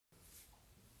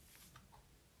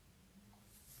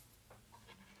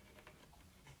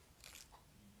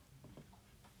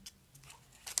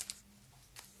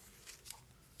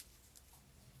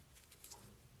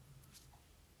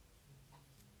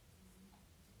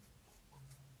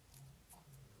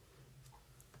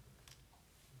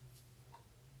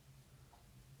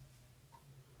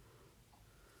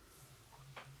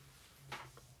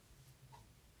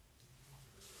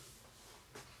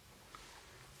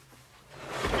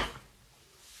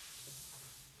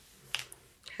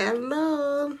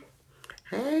Hello.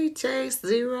 Hey,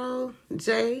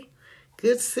 J0J.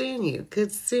 Good seeing you.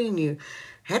 Good seeing you.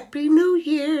 Happy New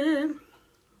Year.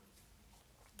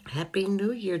 Happy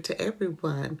New Year to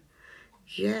everyone.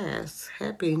 Yes,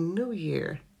 Happy New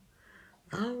Year.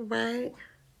 All right.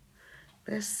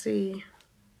 Let's see.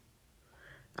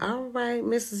 All right,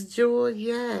 Mrs. Jewel.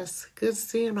 Yes, good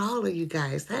seeing all of you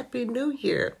guys. Happy New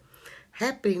Year.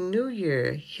 Happy New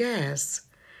Year. Yes.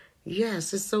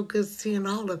 Yes, it's so good seeing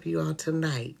all of you all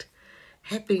tonight.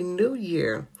 Happy New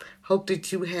Year. Hope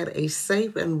that you had a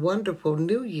safe and wonderful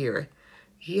New Year.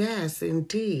 Yes,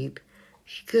 indeed.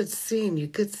 Good seeing you.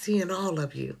 Good seeing all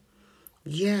of you.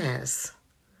 Yes.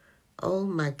 Oh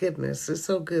my goodness. It's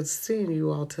so good seeing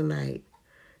you all tonight.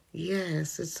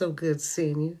 Yes, it's so good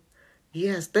seeing you.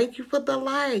 Yes, thank you for the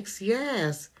likes.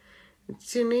 Yes.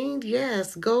 Janine,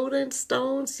 yes. Golden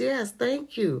Stones, yes.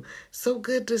 Thank you. So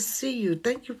good to see you.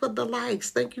 Thank you for the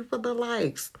likes. Thank you for the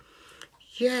likes.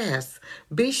 Yes,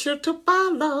 be sure to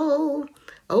follow.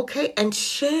 Okay, and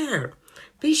share.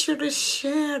 Be sure to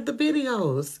share the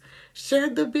videos. Share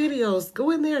the videos. Go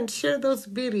in there and share those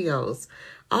videos.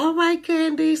 All right,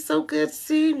 Candy, so good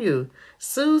seeing you.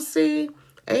 Susie,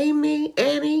 Amy,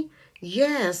 Annie,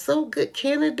 yes, so good.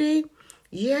 Kennedy,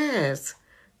 yes,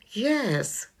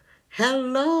 yes.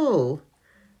 Hello.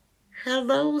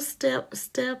 Hello,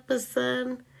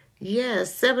 Stephenson.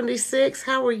 Yes, 76.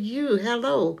 How are you?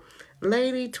 Hello,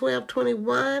 Lady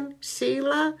 1221.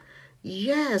 Sheila.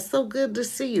 Yes, so good to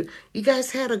see you. You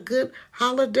guys had a good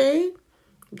holiday?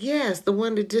 Yes, the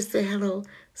one that just said hello.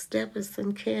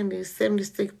 Stephenson Candy,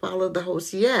 76. Follow the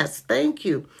host. Yes, thank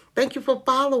you. Thank you for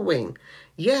following.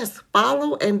 Yes,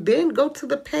 follow and then go to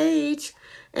the page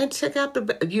and check out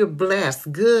you're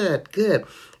blessed. Good, good.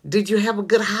 Did you have a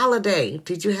good holiday?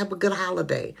 Did you have a good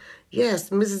holiday? Yes,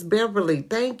 Mrs. Beverly,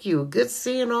 thank you. Good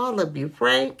seeing all of you.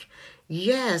 Frank,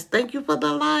 yes, thank you for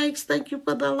the likes. Thank you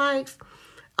for the likes.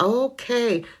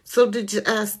 Okay, so did you,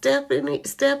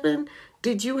 Stephen,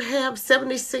 did you have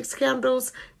 76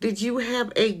 candles? Did you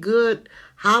have a good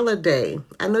holiday?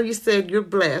 I know you said you're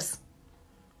blessed.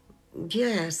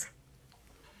 Yes.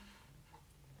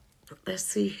 Let's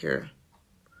see here.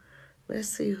 Let's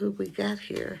see who we got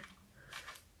here.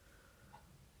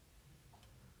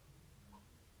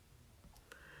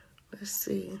 Let's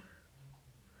see.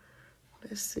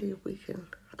 Let's see if we can.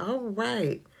 All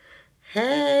right.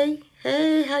 Hey,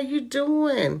 hey, how you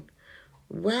doing?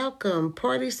 Welcome.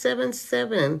 Party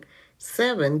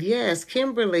 777. Yes,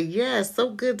 Kimberly. Yes,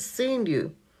 so good seeing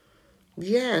you.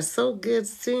 Yes, so good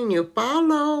seeing you.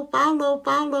 Follow, follow,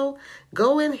 follow.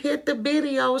 Go and hit the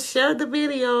videos. Share the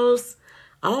videos.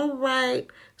 All right.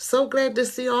 So glad to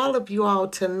see all of you all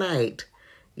tonight.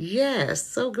 Yes,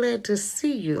 so glad to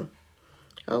see you.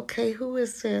 Okay, who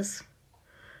is this?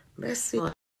 Let's see.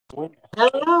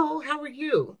 Hello, how are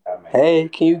you? Hey,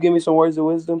 can you give me some words of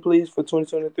wisdom, please, for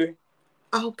 2023?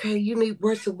 Okay, you need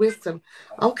words of wisdom.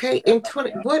 Okay, in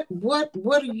 20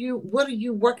 what are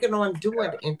you working on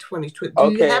doing in 2020?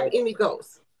 Do you have Okay, any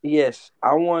goals? yes,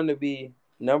 I want to be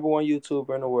number one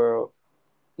YouTuber in the world.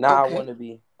 Now I want Okay. to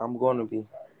be. I'm going to be.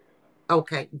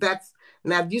 Okay, that's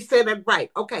now you said it right.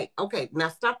 Okay, okay. Now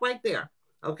stop right there.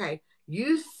 Okay.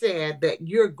 You said that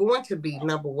you're going to be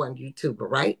number one YouTuber,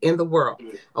 right? In the world.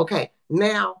 Okay.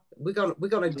 Now we're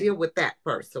gonna deal with that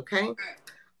first, okay?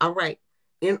 All right.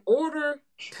 In order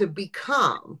to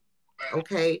become,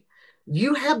 okay,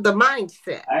 you have the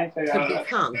mindset to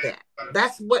become that.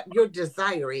 That's what your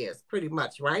desire is, pretty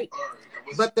much, right?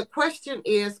 But the question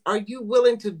is, are you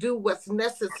willing to do what's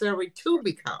necessary to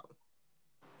become?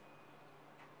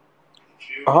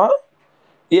 Uh huh.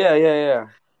 Yeah, yeah, yeah.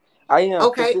 I am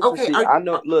Okay, okay. consistency. I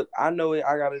know. Look, I know it.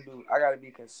 I gotta do. I gotta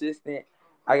be consistent.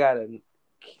 I gotta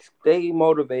stay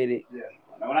motivated.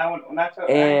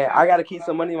 And I gotta keep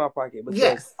some money in my pocket because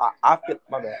Yes. I feel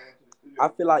my bad. I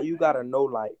feel like you gotta know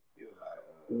like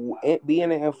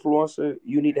being an influencer,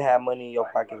 you need to have money in your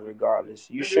pocket regardless.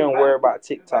 You shouldn't worry about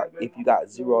TikTok if you got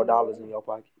 $0 in your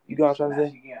pocket. You get what I'm trying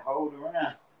to say?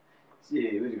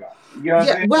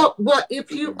 Yeah. Well,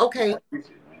 if you okay,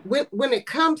 when it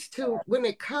comes to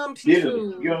the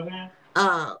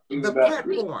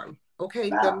platform, okay,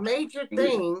 the major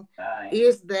thing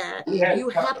is that you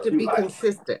have to be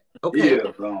consistent. Okay.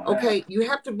 Okay, you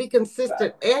have to be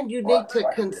consistent and you need to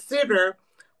consider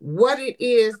what it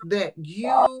is that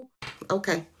you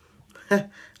okay.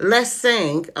 Let's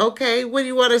sing. Okay, what do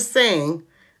you want to sing?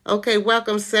 Okay,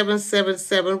 welcome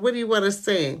 777. What do you want to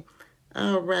sing?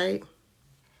 All right.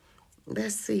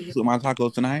 Let's see. With my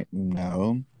tacos tonight?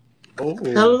 No. Oh,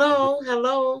 Hello,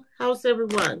 hello. How's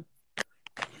everyone?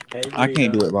 hey I can't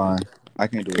Rita. do it, Vaughn. I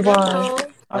can't do it. Vaughn. Hello.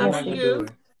 I How know are she can do you?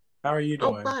 it. How are you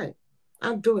Oh, doing? fine.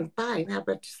 I'm doing fine. How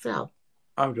about yourself?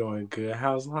 I'm doing good.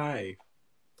 How's life?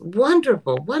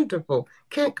 Wonderful, wonderful.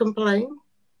 Can't complain.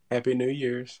 Happy New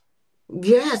Year's.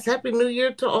 Yes, Happy New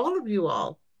Year to all of you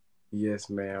all. Yes,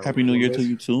 ma'am. Happy New Well, Year to Miss,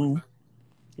 you too.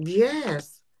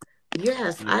 Yes,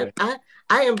 yes. I, yeah, I,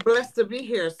 I am blessed to be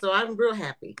here, so I'm real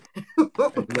happy.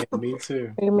 man, me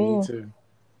too. Me Amen. too.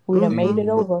 We done made hmm it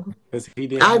over. Because he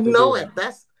didn't I have to do know it.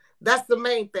 it. That's the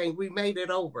main thing. We made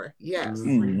it over. Yes, Because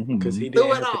Hmm he through didn't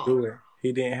it have to all. do it.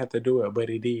 He didn't have to do it, but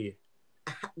he did.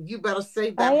 You better say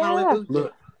Ah, that. yeah. Hallelujah.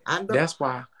 Look, I know. that's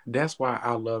why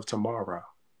I love tomorrow.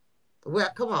 Well,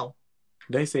 come on.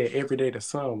 They said every day the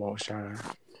sun won't shine,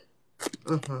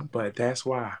 hmm but that's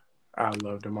why I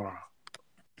love tomorrow.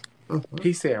 hmm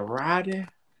He said riding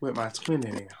with my twin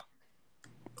in him,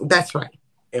 That's right.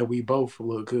 and we both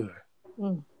look good.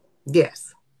 Mm.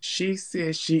 Yes. She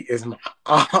said she is my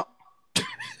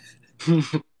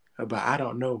but I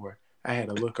don't know her. I had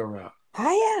to look her up.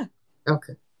 Ah, yeah.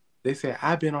 Okay. They said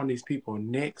I've been on these people's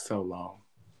neck so long.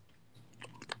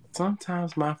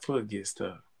 Sometimes my foot gets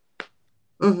stuck.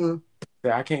 hmm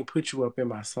That I can't put you up in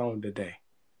my song today.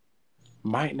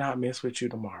 Might not mess with you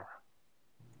tomorrow.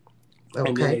 And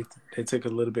then Okay. they took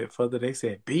it a little bit further. They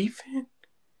said beefing.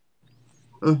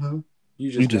 hmm You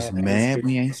You just just mad I ain't mad speaking.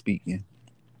 we ain't speaking.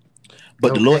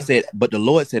 But Okay. the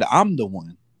Lord said, I'm the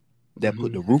one that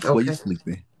put the roof where you Okay.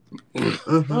 sleeping. hmm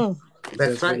Mm. That's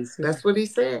That's what right. he said. That's what he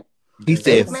said. He That's what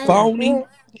said he That's what said. Amen. he phony. said.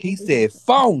 He said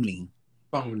phony.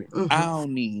 Phony. I hmm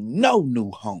don't need no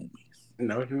new homies.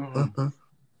 No, you home. hmm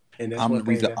And that's I'm the one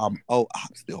thing reason that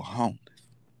I'm still home.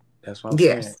 that's what I'm saying.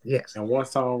 Yes. Yes. And one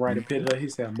songwriter picked it up. He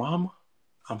said, Mama,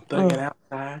 I'm thugging Mm.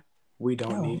 outside. We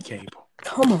don't Oh, need cable.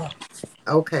 come on.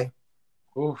 Okay.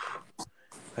 Oof.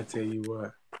 I tell you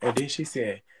what. And then she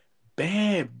said,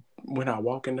 bad when I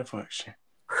walk in the function.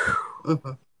 hmm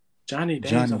Johnny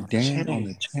Dane's Johnny on the Dane on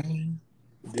the chains. chain.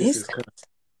 This This. is cuss.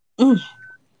 Mm.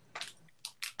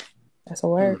 That's a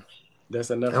word.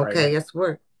 That's enough right Okay. there. That's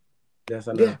work. That's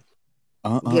Yeah.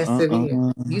 enough. Yes, it is.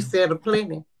 Uh. You said a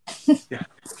plenty. Yeah.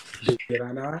 Did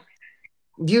I not?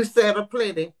 You said a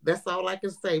plenty. That's all I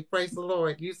can say. Praise the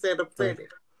Lord. You said a Praise, plenty.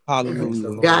 praise the Hallelujah.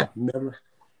 Lord. God.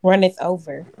 Runneth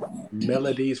over.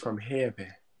 Melodies from heaven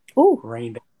Ooh.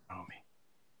 rain down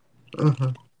on hmm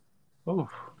me. Oof.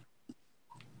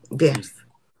 Yes.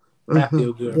 I hmm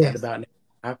feel good right Yes. about now.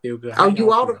 I feel good. How Oh, you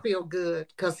y'all ought to feel? feel good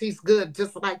because he's good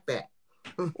just like that.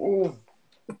 Ooh.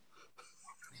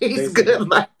 They He's said, good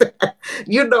like that.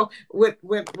 You know, when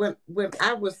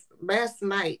I was last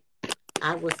night,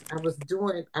 I was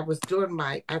doing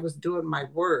my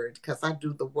word because I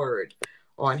do the word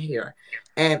on here.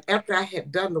 And after I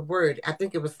had done the word, I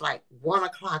think it was like 1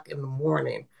 o'clock in the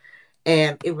morning,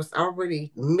 and it was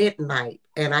already midnight,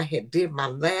 and I had did my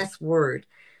last word.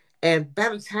 And by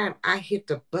the time I hit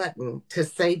the button to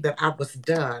say that I was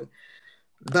done,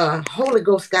 the Holy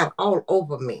Ghost got all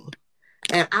over me.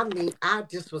 And I mean, I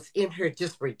just was in here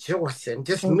just rejoicing,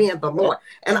 just Mm. me and the Lord.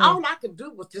 And Mm. all I could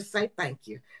do was just say thank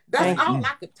you. That's Thank you. all Mm-mm.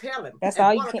 I could tell him That's at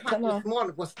all you one can. o'clock Come this on.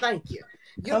 morning was thank you.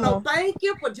 You Come know, on. thank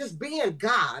you for just being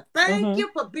God. Thank Mm-hmm. you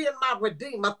for being my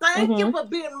redeemer. Thank you Mm-hmm. for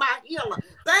being my healer.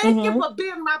 Thank you Mm-hmm. for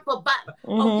being my provider.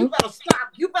 Oh, you Mm-hmm. better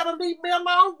stop. You better leave me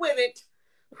alone with it.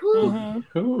 Whew.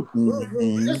 Mm-hmm. ooh.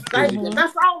 Mm-hmm. Just Cause thank you. you,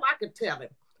 That's all I could tell him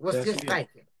was that's just it. thank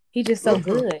you. He just so Mhm.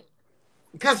 good.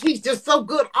 Because he's just so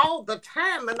good all the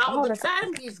time, and all All the the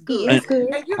time. time he's He good. is And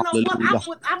good. And you know what?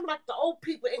 hallelujah. I'm like the old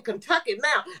people in Kentucky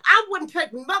now. I wouldn't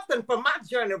take nothing from my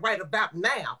journey right about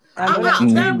now. I I know would that's not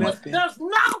take right. Mm-hmm. nothing. There's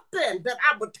nothing that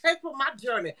I would take from my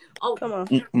journey. Oh, Come on.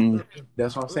 Mm-mm.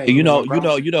 That's what I'm saying. And Even my you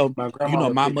know, grandmama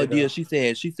picked Mama it dear, up.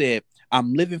 she said,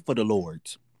 I'm living for the Lord.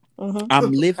 Mm-hmm.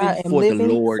 I'm living I am for the living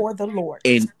Lord for the Lord.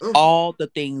 in all the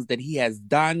things that He has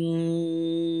done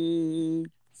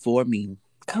for me.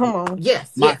 Come on.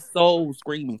 yes, My yes. soul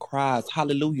screams and cries,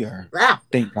 hallelujah. Ah,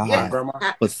 Thank My yes. God grandma,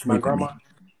 for my saving me. grandma,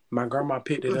 my grandma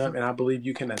picked it up, Mhm. and I believe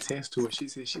you can attest to it. She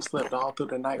said she slept all through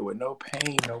the night with no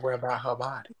pain, nowhere about her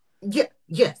body. Yeah,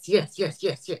 yes, yes, yes,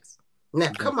 yes, yes. Now,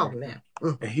 That's come on it. now.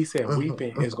 And he said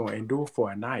weeping is Mhm. going to endure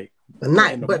for a night, The but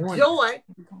night, in the but morning, joy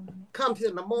comes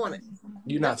in the morning.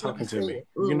 you're not That's what he talking to me. said.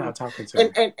 You're not talking to me.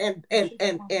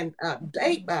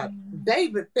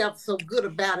 David felt so good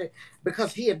about it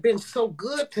because he had been so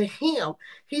good to him.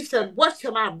 He said, "What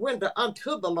shall I render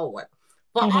unto the Lord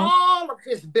for Mm-hmm. all of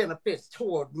his benefits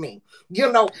toward me?"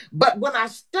 You know, but when I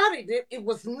studied it, it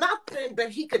was nothing that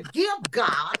he could give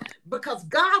God because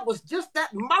God was just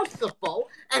that merciful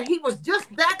and he was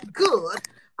just that good.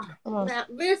 Come on. Now,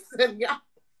 listen, y'all.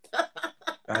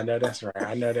 I know that's right.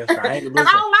 I know that's right. I ain't And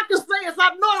listen. all I can say is I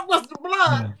know it was the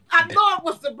blood. I know it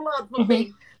was the blood for Mm-hmm.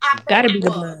 me. I know Gotta it be the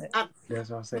was. blood. That's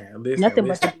what I'm saying. Listen, Nothing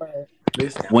but the listen, blood.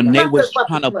 listen, When they Nothing was but the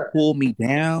trying to blood. pull me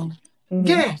down,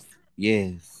 Yes.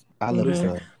 yes, I love the listen,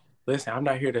 Mm-hmm. blood. listen. I'm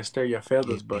not here to stir your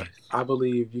feathers, but Yes. I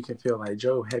believe you can feel like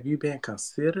Joe. Have you been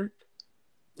considered?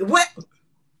 What?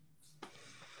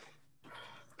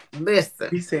 Listen.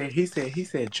 He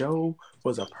said Joe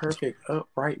was a perfect,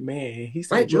 upright man. He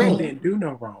said Right, Joe man. didn't do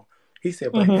no wrong. He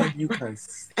said, but Mm-hmm. have you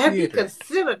Have you considered?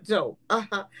 considered Job? And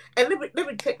let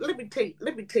me tell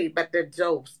you about that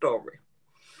Job story.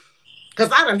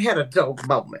 Because I done had a Job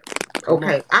moment. Come on.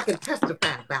 Okay, I can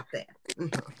testify about that.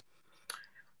 Mhm.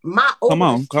 My Come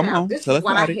on, oldest come child, on, this tell is us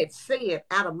what I about it. had said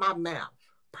out of my mouth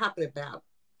probably about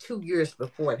 2 years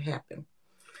before it happened.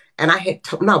 And I had,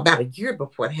 about a year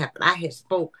before it happened, I had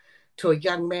spoke to a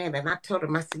young man and I told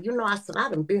him, I said, I said, I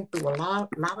done been through a lot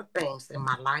of things in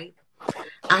my life.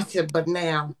 I said, but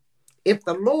now, if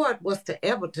the Lord was to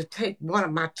ever to take one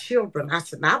of my children, I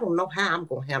said, I don't know how I'm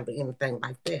going to handle anything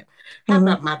like that. How Mm-hmm.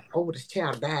 about my oldest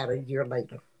child died a year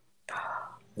later?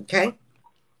 Okay?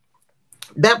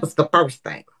 That was the first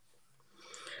thing.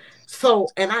 So,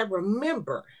 and I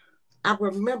remember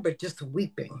just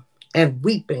weeping and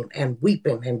weeping and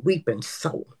weeping and weeping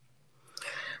so.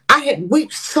 I had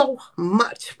wept so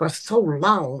much for so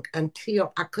long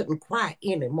until I couldn't cry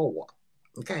anymore.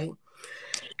 Okay?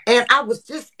 And I was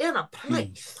just in a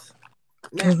place.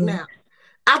 Now,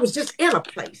 I was just in a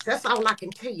place. That's all I can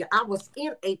tell you. I was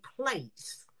in a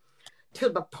place to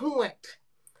the point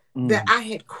that I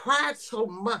had cried so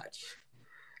much.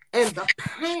 And the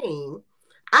pain,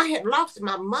 I had lost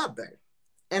my mother.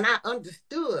 And I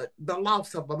understood the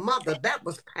loss of a mother. That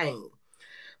was pain.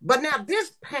 But now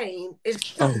this pain is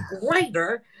so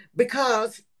greater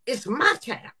because it's my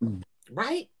child,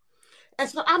 right? And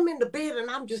so I'm in the bed and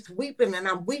I'm just weeping and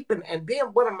I'm weeping. And then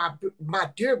one of my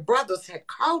dear brothers had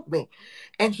called me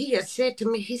and he had said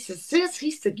to me, he said, sis,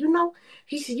 he said, you're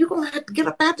going to have to get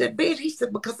up out that bed. He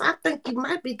said, because I think you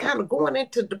might be kind of going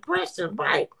into depression,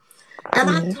 right? And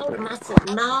I told him, I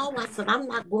said, no, I said, I'm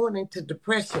not going into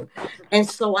depression. And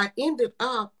so I ended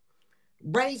up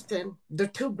raising the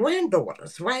 2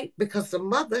 granddaughters, right? Because the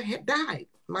mother had died,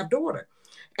 my daughter.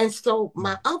 And so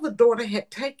my other daughter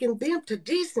had taken them to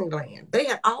Disneyland. They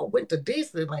had all went to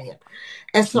Disneyland.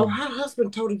 And so her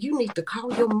husband told her, you need to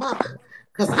call your mother.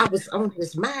 Because I was on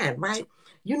his mind, right?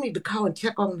 You need to call and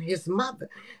check on his mother.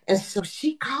 And so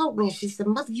she called me and she said,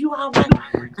 Mother, you all right?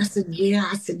 I said, yeah.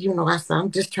 I said, I said, I'm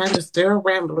just trying to stir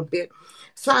around a little bit.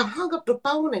 So I hung up the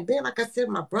phone. And then, like I said,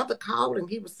 my brother called and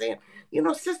he was saying,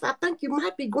 sister, I think you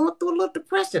might be going through a little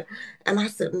depression. And I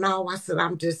said, no, I said,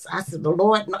 the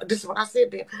Lord, this is what I said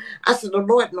then. I said, the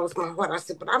Lord knows my heart. I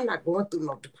said, but I'm not going through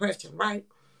no depression, right?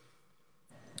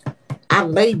 I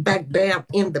laid back down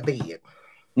in the bed.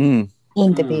 In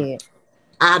the bed.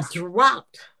 I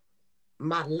dropped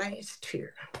my last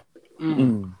tear.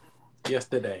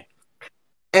 Yesterday.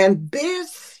 And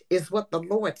this is what the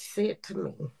Lord said to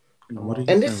me.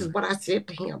 And this is what I said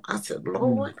to him. I said,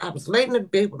 Lord, I was laying in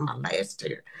bed with my last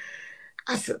tear.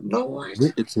 I said, Lord,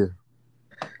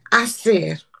 I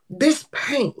said, this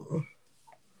pain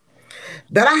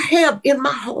that I have in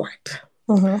my heart,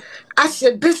 I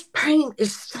said, this pain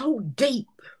is so deep.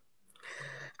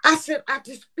 I said, I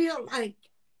just feel like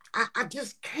I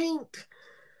just can't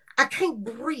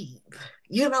breathe.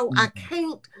 I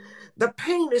can't, the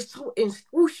pain is so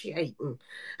excruciating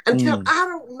until I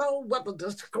don't know whether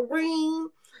to scream.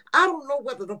 I don't know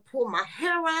whether to pull my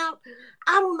hair out.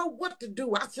 I don't know what to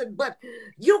do. I said, but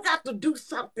you got to do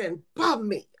something for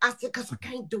me. I said, because I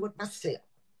can't do it myself.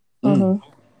 You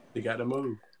got to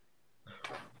move.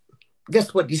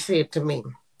 Guess what he said to me?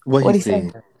 What he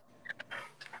said?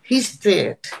 He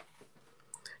said,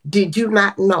 did you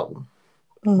not know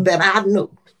that I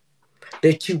knew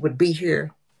that you would be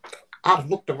here? I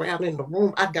looked around in the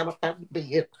room. I got up out of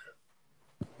bed.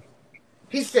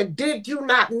 He said, did you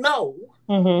not know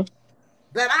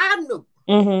that I knew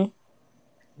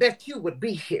that you would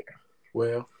be here?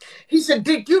 Well, he said,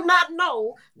 did you not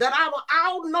know that I'm an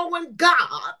all-knowing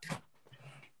God?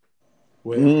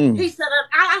 Well, he said, and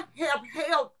I have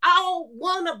held all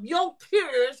one of your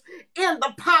tears in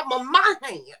the palm of my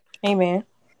hand. Amen.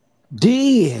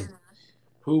 Did.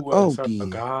 Who would serve a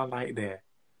God like that?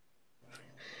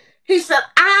 He said,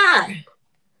 I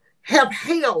have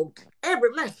held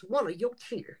every last one of your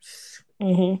tears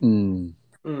in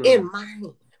my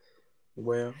hand.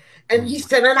 Well. And he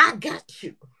said, and I got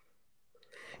you.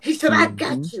 He said, I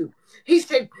got you. He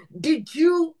said, did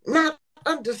you not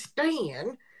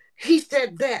understand? He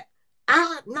said that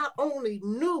I not only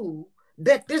knew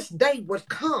that this day would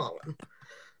come,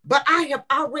 but I have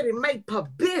already made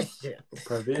provisions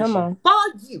Come on.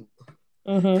 for you.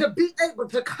 to be able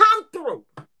to come through.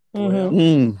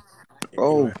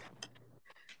 Oh.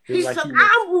 He said,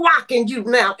 I'm rocking you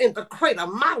now in the crate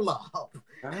of my love.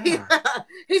 He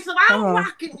said, I'm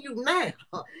rocking you now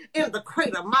in the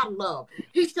crate of my love.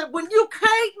 He said, when you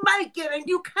can't make it and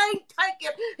you can't take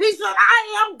it, he said,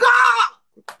 I am God.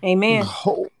 Amen.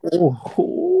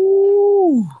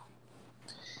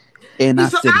 And he I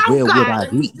said, said, I'm well, God. what I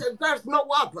And he do? said, there's no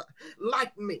other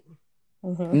like me.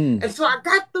 And so I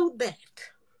got through that.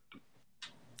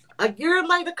 A year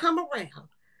later come around.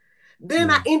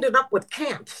 Then I ended up with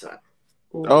cancer.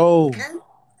 Oh. Okay?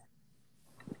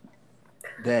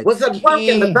 Was at work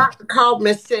and the doctor called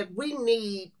me and said, we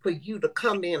need for you to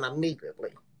come in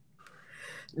immediately.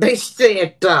 They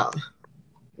said,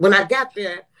 when I got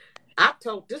there,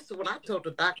 this is what I told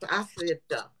the doctor. I said,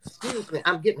 excuse me,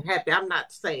 I'm getting happy. I'm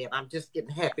not sad. I'm just getting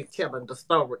happy telling the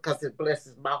story because it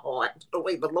blesses my heart the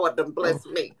way the Lord done blessed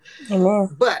me. Amen.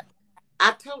 But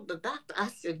I told the doctor, I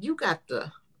said, you got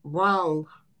the wrong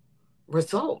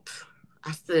results.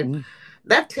 I said,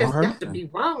 that test got to be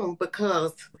wrong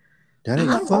because that I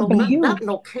ain't don't know nothing about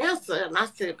no cancer. And I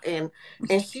said, and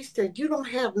she said, you don't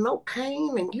have no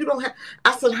pain and you don't have.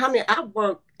 I said, honey, I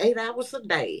work 8 hours a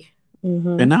day.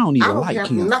 And I don't even like have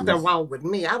cancer. Nothing wrong with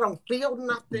me. I don't feel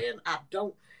nothing. I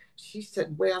don't. She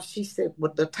said, well,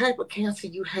 with the type of cancer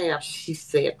you have, she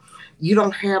said, you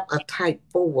don't have a type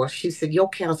 4. She said, your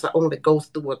cancer only goes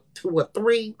through a 2 or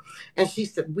 3. And she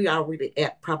said, we already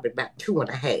at probably about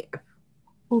 2.5.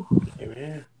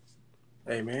 Amen.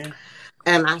 Amen.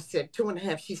 And I said,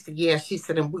 2.5. She said, yeah. She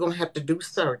said, and we're going to have to do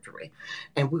surgery.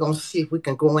 And we're going to see if we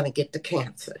can go in and get the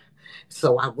cancer.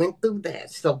 So I went through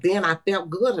that. So then I felt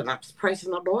good and I was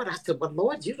praising the Lord. I said, well,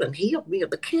 Lord, you done healed me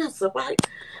of the cancer, right?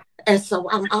 And so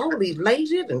I'm all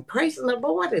elated and praising the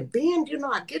Lord. And then,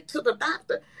 I get to the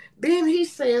doctor. Then he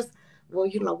says, well,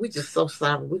 we're just so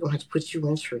sorry. We're going to have to put you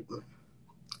in treatment.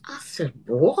 I said,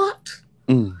 what?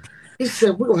 He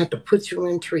said, we're going to have to put you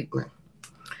in treatment.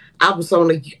 I was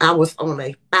on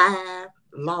a 5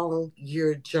 long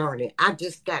year journey. I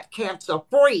just got cancer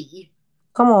free.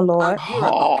 Come on, Lord.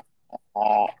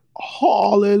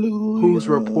 Hallelujah. Whose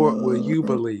report will you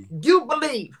believe? You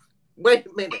believe. Wait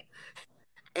a minute.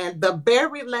 And the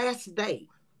very last day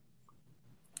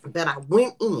that I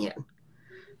went in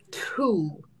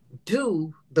to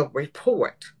do the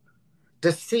report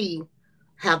to see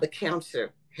how the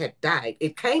cancer had died,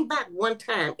 it came back one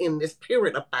time in this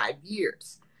period of 5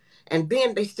 years. And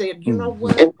then they said, you know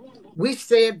what? We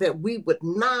said that we would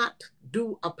not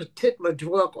do a particular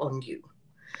drug on you.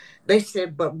 They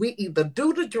said, but we either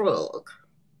do the drug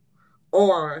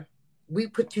or we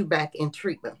put you back in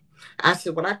treatment. I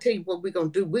said, well, I tell you what we're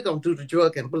going to do. We're going to do the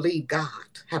drug and believe God.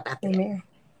 How about that? Amen.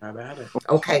 How about it?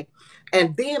 Okay.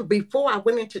 And then before I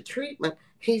went into treatment,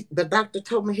 the doctor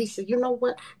told me, he said, you know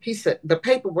what? He said, the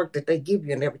paperwork that they give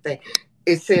you and everything,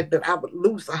 it said that I would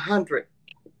lose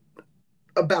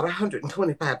about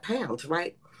 125 pounds,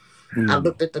 right? I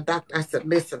looked at the doctor. I said,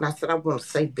 listen, I want to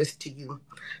say this to you.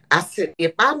 I said,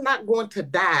 if I'm not going to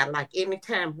die like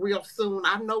anytime real soon,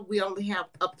 I know we only have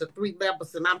up to 3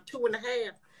 levels and I'm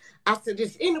 2.5. I said,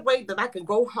 is any way that I can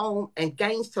go home and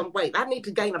gain some weight? I need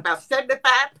to gain about 75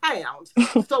 pounds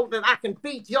so that I can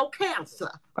beat your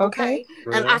cancer. Okay.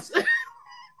 And I said,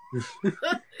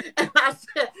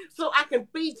 so I can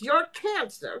beat your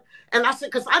cancer. And I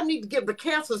said, because I need to give the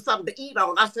cancer something to eat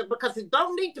on. I said, because it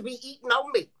don't need to be eating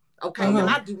on me. Okay. And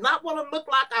I do not want to look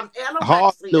like I'm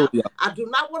anorexia. I do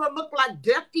not want to look like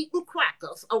death eating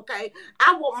crackers. Okay.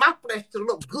 I want my flesh to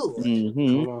look good.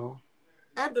 Come on.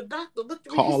 And the doctor looked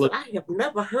at me and said, I have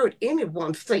never heard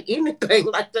anyone say anything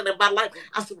like that in my life.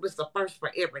 I said, well, it's the first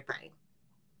for everything.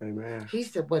 Amen. He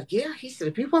said, well, yeah. He said,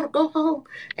 if you want to go home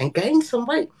and gain some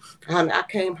weight. And I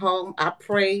came home. I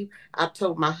prayed. I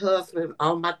told my husband,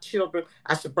 all my children,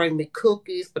 I should bring me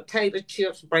cookies, potato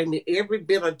chips, bring me every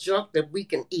bit of junk that we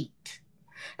can eat.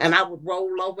 And I would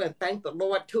roll over and thank the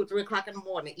Lord 2 or 3 o'clock in the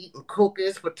morning, eating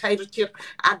cookies, potato chips.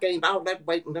 I gained all that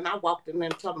weight. And then I walked in there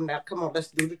and told him, now, come on, let's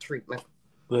do the treatment.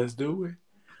 Let's do it.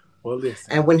 Well,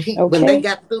 listen. And when they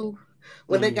got through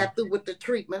with the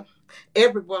treatment,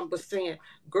 everyone was saying,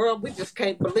 girl, we just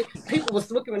can't believe. People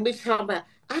was looking at me talking about,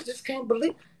 I just can't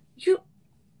believe you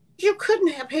couldn't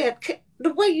have had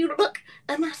the way you look.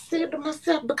 And I said to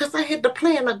myself, because I had the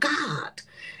plan of God.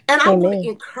 And I want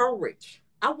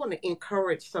to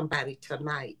encourage somebody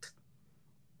tonight.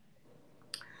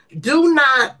 Do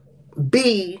not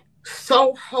be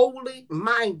so wholly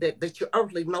minded that you're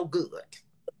earthly no good.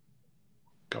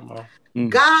 Come on.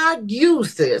 God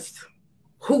uses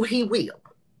who he will.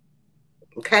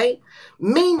 Okay?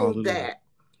 Meaning that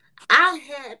I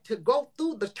had to go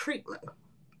through the treatment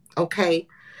Okay.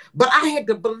 But I had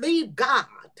to believe God.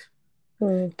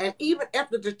 Mm. And even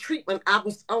after the treatment, I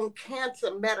was on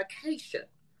cancer medication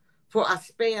for a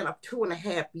span of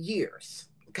 2.5 years.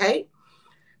 Okay.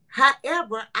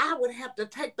 However, I would have to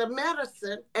take the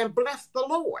medicine and bless the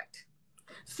Lord.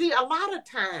 See, a lot of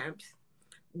times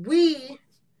we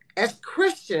as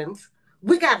Christians,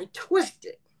 we got it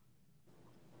twisted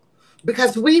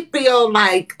because we feel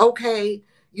like, okay,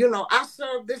 I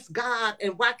serve this God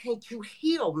and why can't you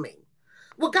heal me?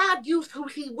 Well, God used who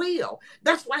he will.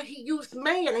 That's why he used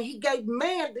man, and he gave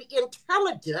man the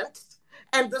intelligence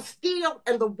and the skill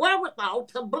and the wherewithal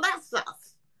to bless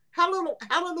us.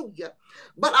 Hallelujah.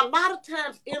 But a lot of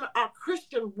times in our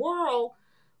Christian world,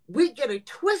 we get it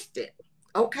twisted.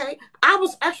 Okay. I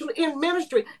was actually in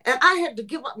ministry and I had to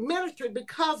give up ministry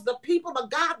because the people of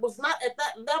God was not at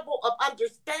that level of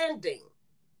understanding.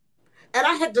 And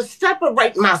I had to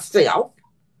separate myself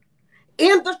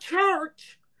in the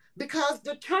church because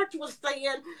the church was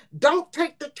saying, don't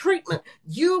take the treatment.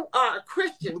 You are a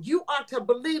Christian. You are to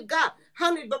believe God.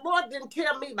 Honey, the Lord didn't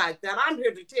tell me like that. I'm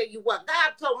here to tell you what.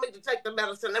 God told me to take the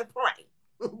medicine and pray.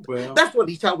 Well, that's what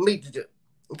he told me to do.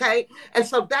 Okay? And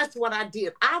so that's what I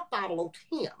did. I followed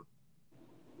him.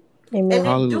 Amen.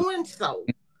 And in doing so,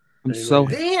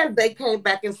 then they came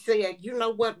back and said, you know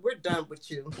what? We're done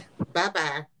with you.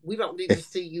 Bye-bye. We don't need to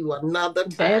see you another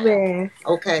time. Baby.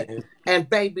 Okay? And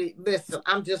baby, listen,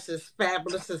 I'm just as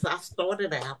fabulous as I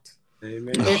started out.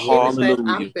 Amen. And anything,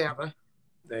 I'm better.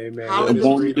 Amen. And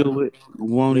won't he do it?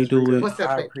 Won't he do it? What's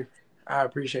that, I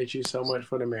appreciate you so much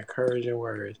for them encouraging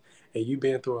words. And you've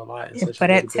been through a lot in such for a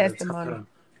that little bit of testimony. time.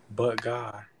 But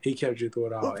God, he kept you through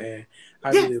it all. And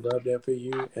I really love that for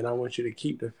you. And I want you to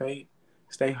keep the faith,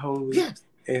 stay holy,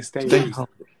 and stay reasonable.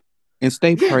 And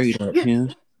stay prayed up, yeah.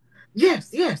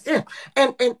 Yes.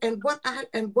 And what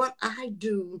I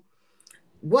do,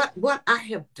 what I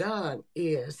have done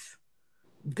is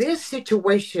this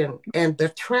situation and the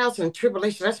trials and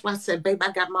tribulations. That's why I said, babe,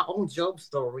 I got my own Job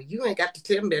story. You ain't got to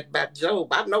tell me about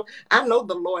Job. I know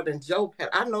the Lord and Job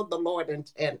I know the Lord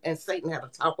and Satan had to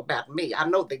talk about me. I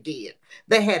know they did.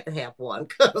 They had to have one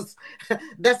because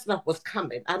that stuff was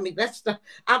coming. I mean, that stuff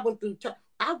I went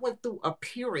through a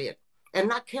period. And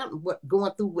not counting what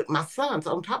going through with my sons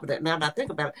on top of that, now that I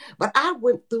think about it. But I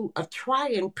went through a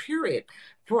trying period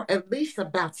for at least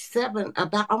about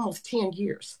almost 10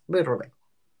 years, literally.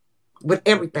 With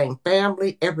everything,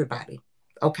 family, everybody.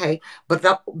 Okay. But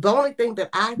the only thing that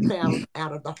I found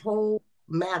out of the whole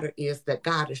matter is that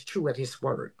God is true at his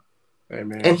word.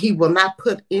 Amen. And he will not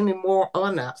put any more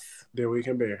on us than we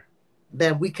can bear.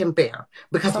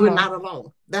 Because we're not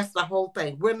alone. That's the whole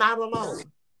thing. We're not alone.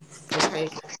 Okay.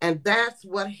 And that's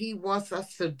what he wants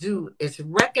us to do is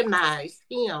recognize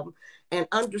him and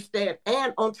understand.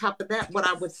 And on top of that, what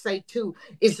I would say too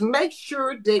is make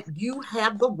sure that you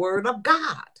have the word of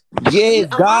God. Yes,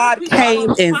 God came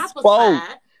and spoke.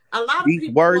 A lot of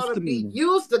people want to be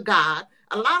used to God.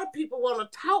 A lot of people want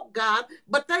to talk God,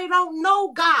 but they don't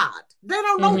know God. They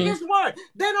don't know his word.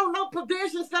 They don't know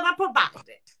provisions that are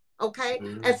provided. Okay.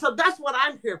 And so that's what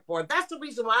I'm here for. That's the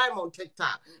reason why I'm on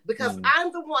TikTok, because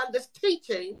I'm the one that's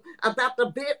teaching about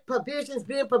the provisions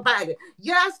being provided.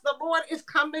 Yes, the Lord is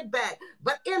coming back,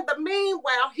 but in the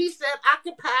meanwhile, he said,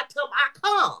 occupy till I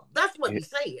come. That's what he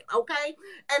said. Okay.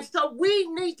 And so we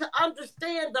need to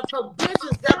understand the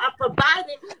provisions that are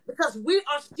provided because we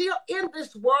are still in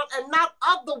this world and not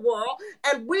of the world.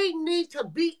 And we need to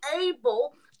be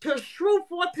able to shew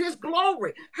forth his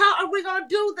glory. How are we going to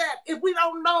do that if we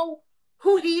don't know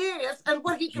who he is and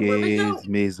what he can really do? Yes,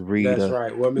 Miss Rita. That's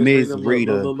right. Well, Miss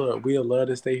Rita, look, we'll love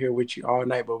to stay here with you all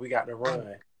night, but we got to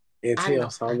run and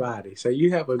tell somebody. So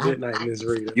you have a good night, Miss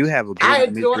Rita. You have a good night. I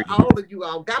enjoy all of you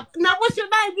all. Now, what's your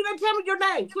name? You didn't tell me your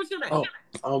name. What's your name? Oh,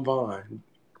 I'm Vaughn.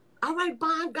 All right,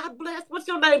 Vaughn. God bless. What's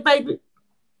your name, baby?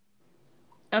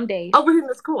 I'm Dave. Over here in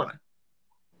this corner.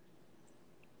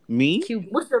 Me?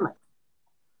 What's your name?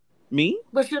 Me?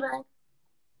 What's your name?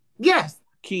 Yes.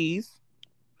 Keys.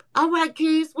 All right,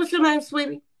 Keys. What's your name,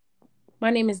 sweetie? My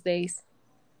name is Days.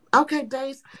 Okay,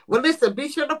 Days. Well, listen, be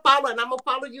sure to follow, and I'm going to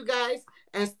follow you guys.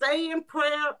 And stay in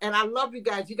prayer, and I love you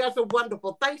guys. You guys are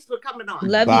wonderful. Thanks for coming on.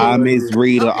 Bye, Miss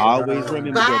Rita. Okay. Always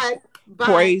remember Bye.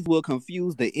 Praise will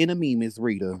confuse the enemy, Miss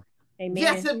Rita. Amen.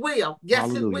 Yes, it will. Yes,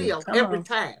 Hallelujah. It will. Every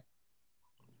time.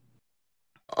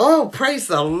 Oh, praise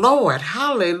the Lord.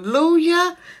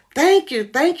 Hallelujah. Thank you,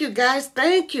 guys.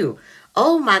 Thank you.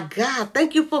 Oh, my God.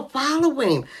 Thank you for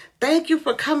following. Thank you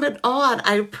for coming on.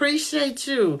 I appreciate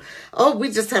you. Oh,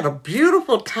 we just had a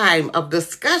beautiful time of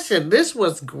discussion. This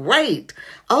was great.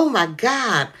 Oh, my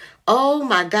God. Oh,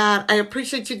 my God. I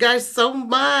appreciate you guys so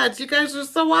much. You guys are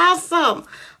so awesome.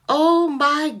 Oh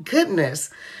my goodness.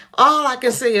 All I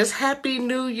can say is Happy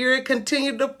New Year.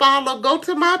 Continue to follow. Go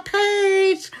to my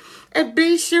page and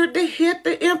be sure to hit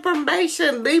the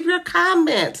information. Leave your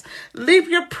comments. Leave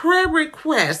your prayer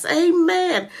requests.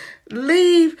 Amen.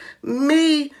 Leave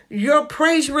me your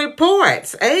praise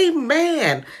reports.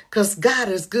 Amen. Because God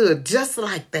is good just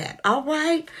like that. All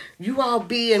right? You all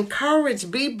be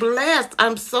encouraged. Be blessed.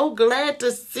 I'm so glad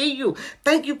to see you.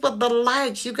 Thank you for the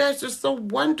likes. You guys are so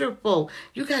wonderful.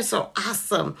 You guys are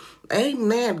awesome.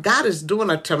 Amen. God is doing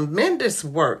a tremendous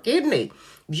work, isn't he?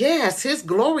 Yes, his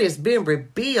glory is being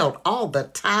revealed all the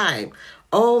time.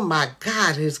 Oh my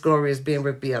God, his glory is being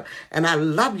revealed. And I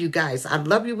love you guys. I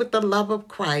love you with the love of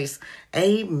Christ.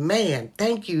 Amen.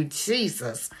 Thank you,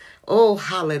 Jesus. Oh,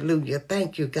 hallelujah.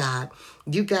 Thank you, God.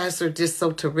 You guys are just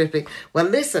so terrific. Well,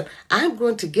 listen, I'm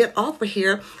going to get off of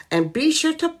here and be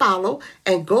sure to follow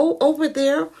and go over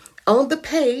there on the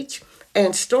page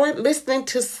and start listening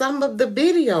to some of the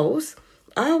videos.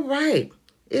 All right.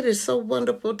 It is so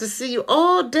wonderful to see you.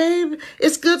 Oh, Dave,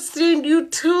 it's good seeing you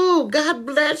too. God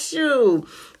bless you.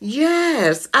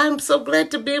 Yes, I'm so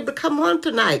glad to be able to come on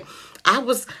tonight. I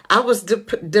was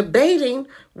debating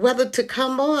whether to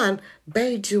come on.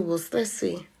 Baby Jules, let's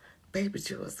see. Baby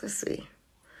Jules, let's see.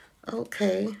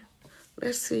 Okay,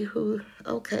 let's see who.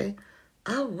 Okay,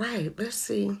 all right, let's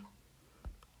see.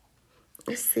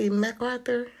 Let's see,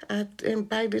 MacArthur, I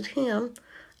invited him.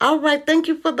 All right, thank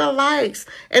you for the likes.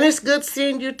 And it's good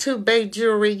seeing you too, Bay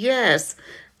Jewelry. Yes,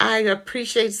 I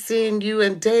appreciate seeing you.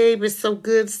 And Dave, it's so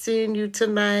good seeing you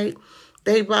tonight.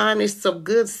 Davon, it's so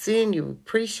good seeing you.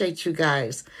 Appreciate you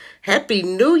guys. Happy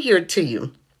New Year to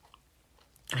you.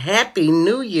 Happy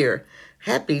New Year.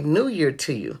 Happy New Year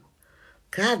to you.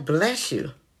 God bless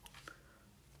you.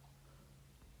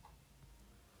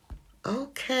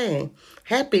 Okay.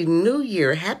 Happy New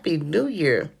Year. Happy New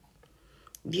Year.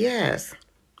 Yes.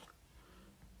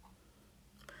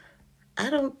 I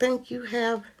don't think you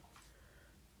have.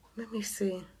 Let me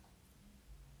see.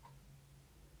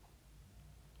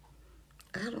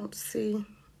 I don't see.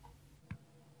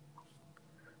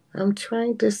 I'm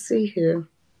trying to see here.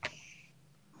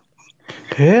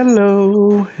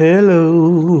 Hello.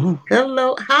 Hello.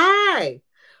 Hi.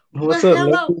 What's Well,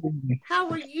 up, hello. man? How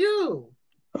are you?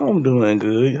 I'm doing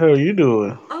good. How are you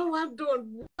doing? Oh, I'm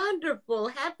doing wonderful.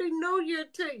 Happy New Year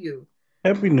to you.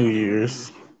 Happy New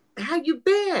Year's. How you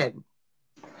been?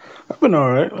 I've been all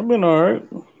right.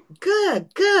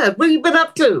 Good, good. What you been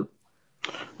up to?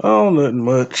 Oh, nothing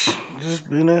much. Just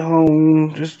been at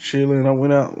home, just chilling. I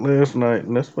went out last night,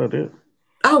 and that's about it.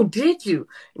 Oh, did you?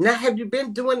 Now, have you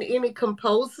been doing any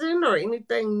composing or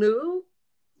anything new?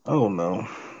 Oh, no.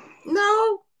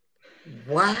 No?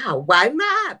 Wow. Why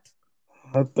not?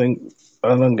 I think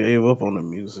I done gave up on the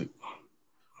music.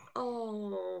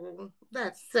 Oh,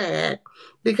 that's sad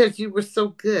because you were so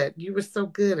good. You were so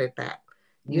good at that.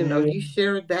 You know, Yeah, you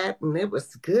shared that and it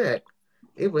was good.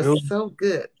 It it was was, so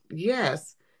good.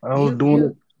 Yes. I was You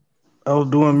doing I was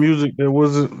doing music that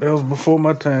was before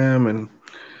my time, and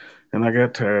I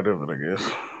got tired of it, I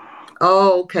guess.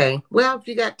 Oh, okay. Well, if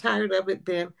you got tired of it,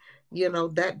 then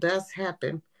that does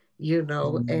happen,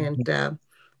 Mhm. and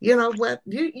you know what?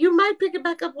 You might pick it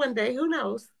back up one day. Who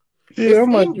knows? Yeah,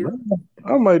 It's in you.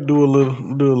 I might do a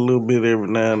little bit every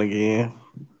now and again,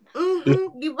 just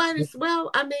You might as well.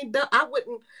 I mean, I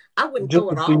wouldn't just throw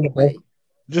to it see all if I, away.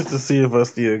 just to see if I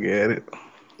still got it.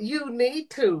 You need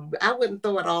to. I wouldn't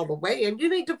throw it all away. And you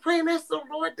need to pray and ask the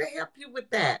Lord to help you with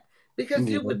that because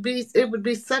Yeah. it would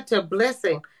be such a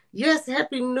blessing. Yes,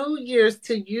 happy New Year's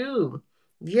to you.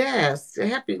 Yes,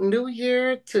 happy New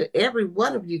Year to every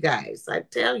one of you guys. I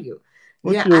tell you.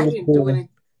 What Yeah, you I ever didn't do do? any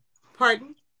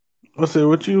pardon. I said,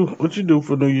 what you do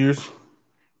for New Year's?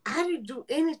 I didn't do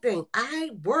anything.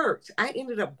 I worked. I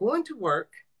ended up going to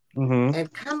work Mm-hmm.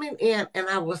 and coming in, and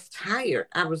I was tired.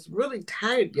 I was really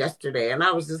tired yesterday, and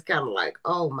I was just kind of like,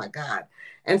 oh my God.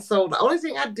 And so the only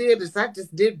thing I did is I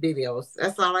just did videos.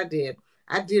 That's all I did.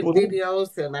 I did Well,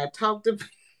 videos and I talked to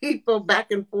people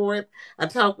back and forth. I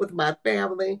talked with my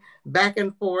family back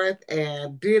and forth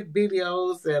and did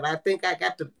videos. And I think I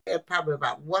got to bed probably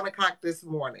about 1 o'clock this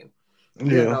morning,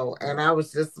 yeah. and I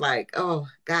was just like, oh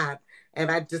God.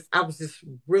 And I was just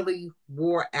really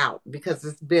wore out because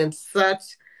it's been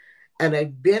such an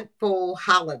eventful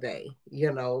holiday,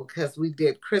 because we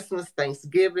did Christmas,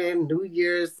 Thanksgiving, New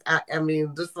Year's. I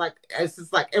mean, just like, it's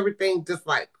just like everything, just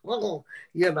like, oh,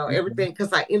 everything.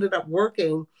 Because I ended up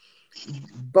working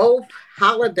both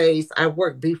holidays. I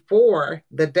worked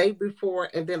the day before,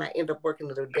 and then I ended up working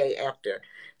the day after.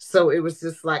 So it was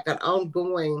just like an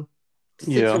ongoing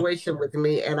Yeah. situation with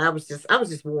me, and I was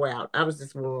just wore out. I was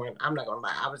just worn. I'm not gonna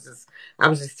lie. I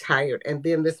was just tired. And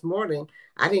then this morning,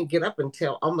 I didn't get up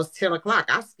until almost 10 o'clock.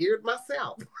 I scared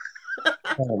myself.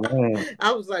 Oh man.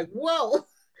 I was like, whoa.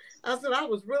 I said I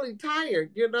was really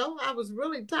tired. I was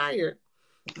really tired.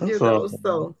 That's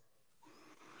awesome.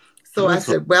 So I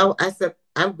said, well,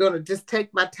 I'm going to just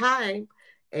take my time.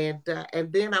 And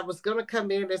then I was going to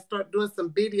come in and start doing some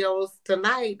videos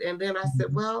tonight. And then I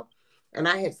said, well, and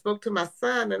I had spoke to my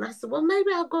son and I said, well,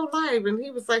 maybe I'll go live. And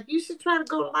he was like, you should try to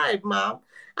go live, Mom.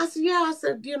 I said, yeah. I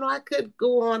said, I could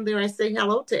go on there and say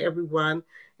hello to everyone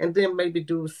and then maybe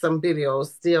do some videos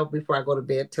still before I go to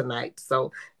bed tonight.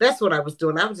 So that's what I was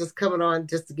doing. I was just coming on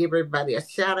just to give everybody a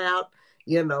shout out,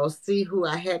 see who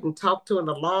I hadn't talked to in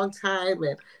a long time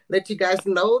and let you guys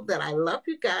know that I love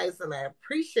you guys and I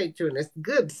appreciate you and it's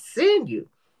good seeing you.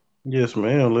 Yes,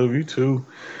 ma'am. Love you too.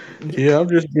 Yeah, I've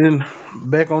just been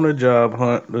back on the job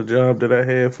hunt. The job that I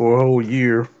had for a whole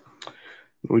year.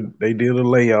 They did a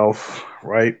layoff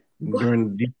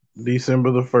during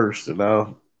December the 1st, and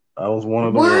I was one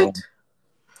of the ones.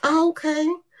 Oh, okay.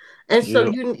 And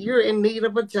so you're in need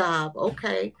of a job.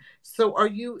 Okay. So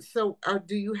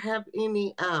do you have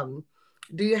any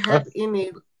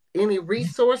any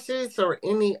resources or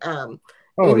any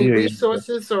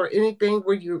resources or anything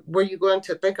were you going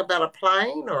to think about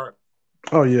applying or?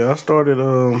 Oh yeah, I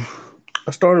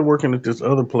started working at this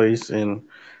other place and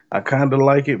I kind of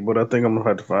like it, but I think I'm gonna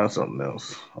have to find something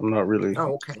else. I'm not really.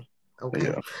 Oh, okay. Okay.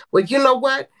 Yeah. Well, you know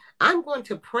what? I'm going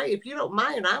to pray. If you don't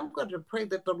mind, I'm going to pray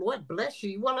that the Lord bless you.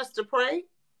 You want us to pray?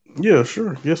 Yeah,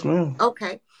 sure. Yes, ma'am.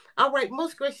 Okay. All right.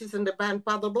 Most gracious and divine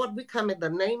Father, Lord, we come in the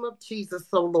name of Jesus,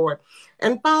 oh Lord.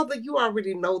 And Father, you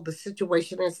already know the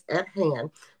situation is at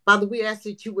hand. Father, we ask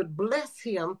that you would bless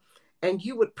him and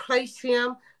you would place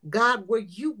him, God, where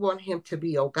you want him to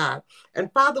be, oh God.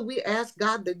 And Father, we ask,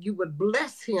 God, that you would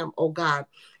bless him, oh God,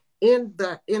 in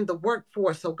the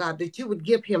workforce, oh God, that you would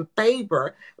give him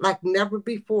favor like never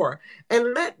before.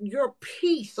 And let your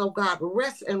peace, oh God,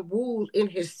 rest and rule in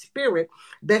his spirit,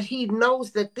 that he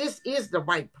knows that this is the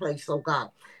right place, oh God.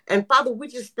 And Father, we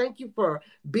just thank you for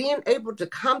being able to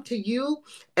come to you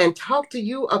and talk to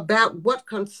you about what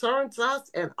concerns us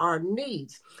and our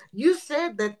needs. You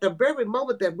said that the very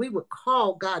moment that we would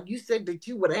call, God, you said that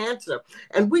you would answer.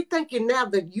 And we thank you now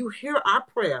that you hear our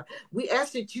prayer. We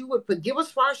ask that you would forgive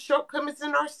us for our shortcomings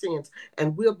and our sins,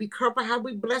 and we'll be careful how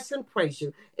we bless and praise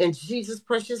you. In Jesus'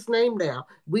 precious name now,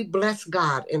 we bless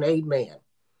God and amen.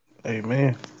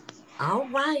 Amen. All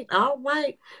right.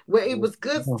 Well, it was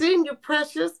good seeing you,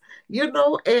 Precious,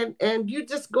 and you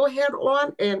just go ahead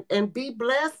on and be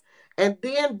blessed. And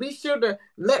then be sure to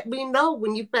let me know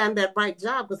when you find that right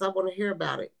job because I want to hear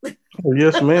about it.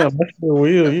 Yes, ma'am. I sure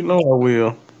will. You know I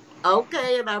will.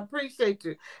 Okay, and I appreciate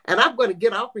you. And I'm going to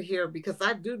get off of here because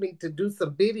I do need to do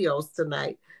some videos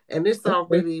tonight. And it's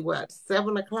already,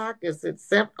 7 o'clock? Is it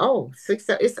 7? Oh, 6,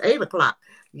 it's 8 o'clock.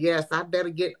 Yes, I better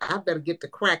get to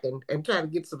cracking and try to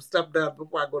get some stuff done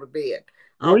before I go to bed.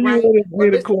 Where you at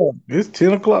 8 o'clock? It's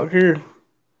 10 o'clock here.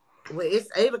 Well, it's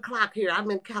 8 o'clock here. I'm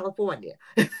in California.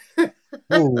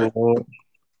 Oh,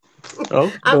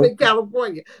 okay. I'm in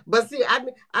California. But see,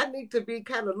 I need to be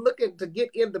kind of looking to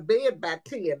get into bed by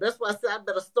 10. That's why I said I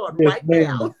better start right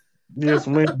now. Yes,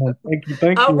 ma'am. Thank you.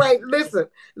 All right, listen.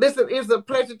 It's a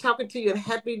pleasure talking to you and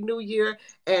Happy New Year.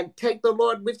 And take the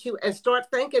Lord with you and start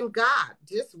thanking God.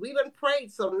 We done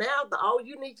prayed. So now all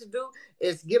you need to do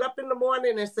is get up in the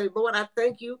morning and say, Lord, I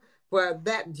thank you for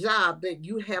that job that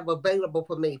you have available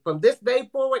for me. From this day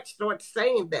forward, start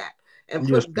saying that and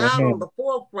put God on the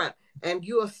forefront and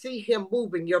you'll see him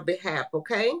move in your behalf,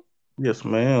 okay? Yes,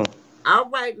 ma'am. All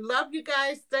right. Love you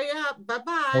guys. Stay up.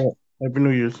 Bye-bye. Happy New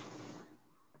Year's.